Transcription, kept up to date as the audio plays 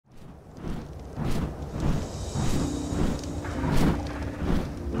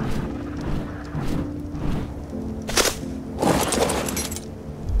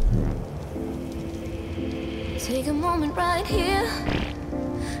moment right here,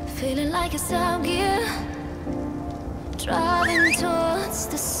 feeling like it's out gear. Driving towards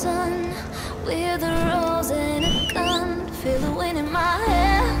the sun with a rose and a gun. Feel the wind in my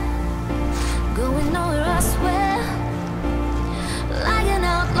hair, going nowhere I swear. Like an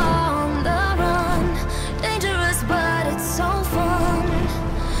outlaw on the run, dangerous but it's so fun.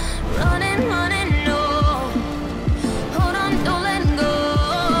 Running, running, no. Hold on, don't let go.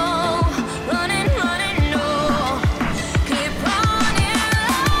 Running, running, no. Keep running.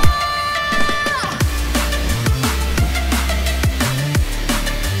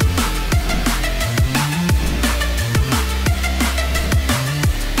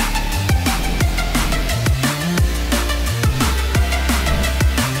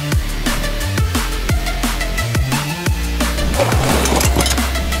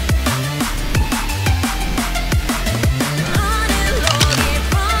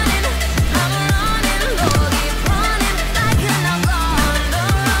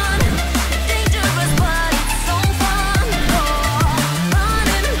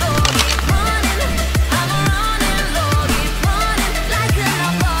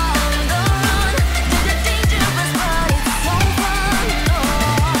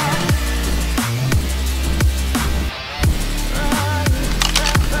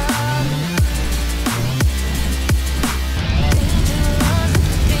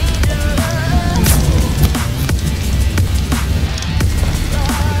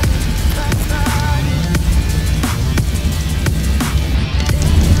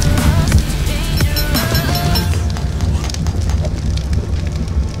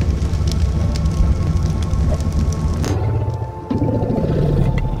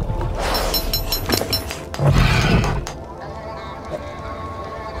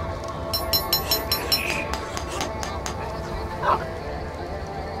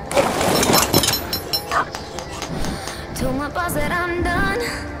 Told my boss that I'm done.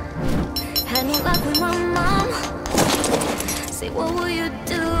 Had no luck with my mom. Say, what will you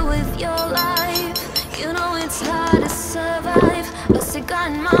do with your life? You know it's hard to survive. A cigar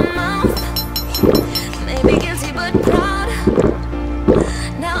in my mouth. Maybe guilty but proud.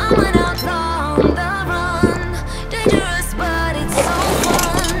 Now I'm an outlaw on the run. Dangerous but it's so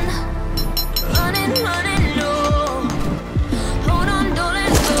fun. Running, running low. Hold on, don't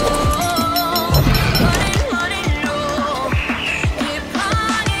let go. Running, running low. Keep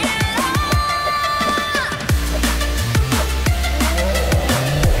running.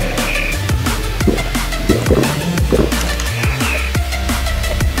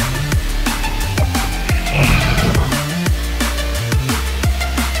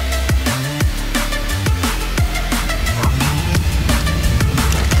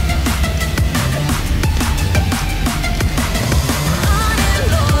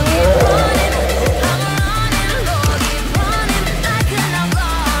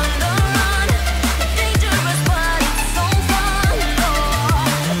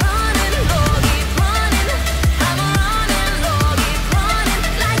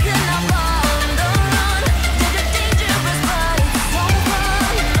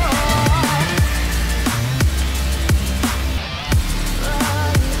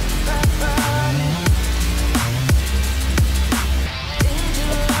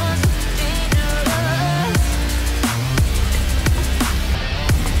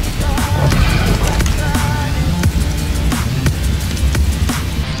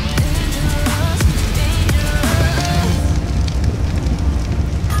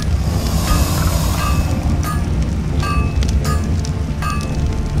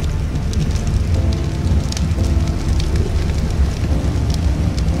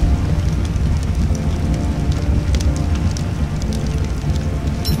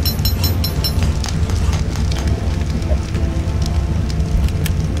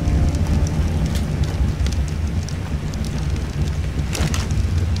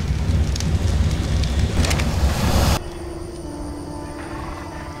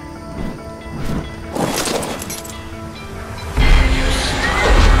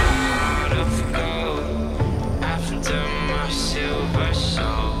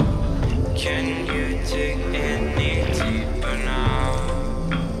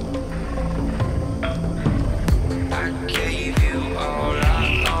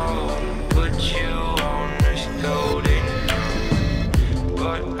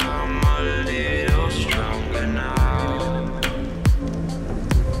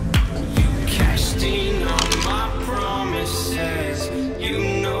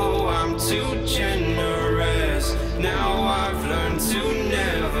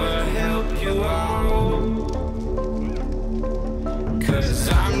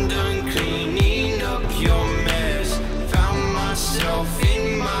 myself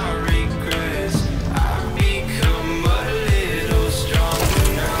in my regrets. I've become a little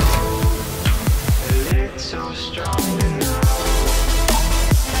stronger now, a little stronger now.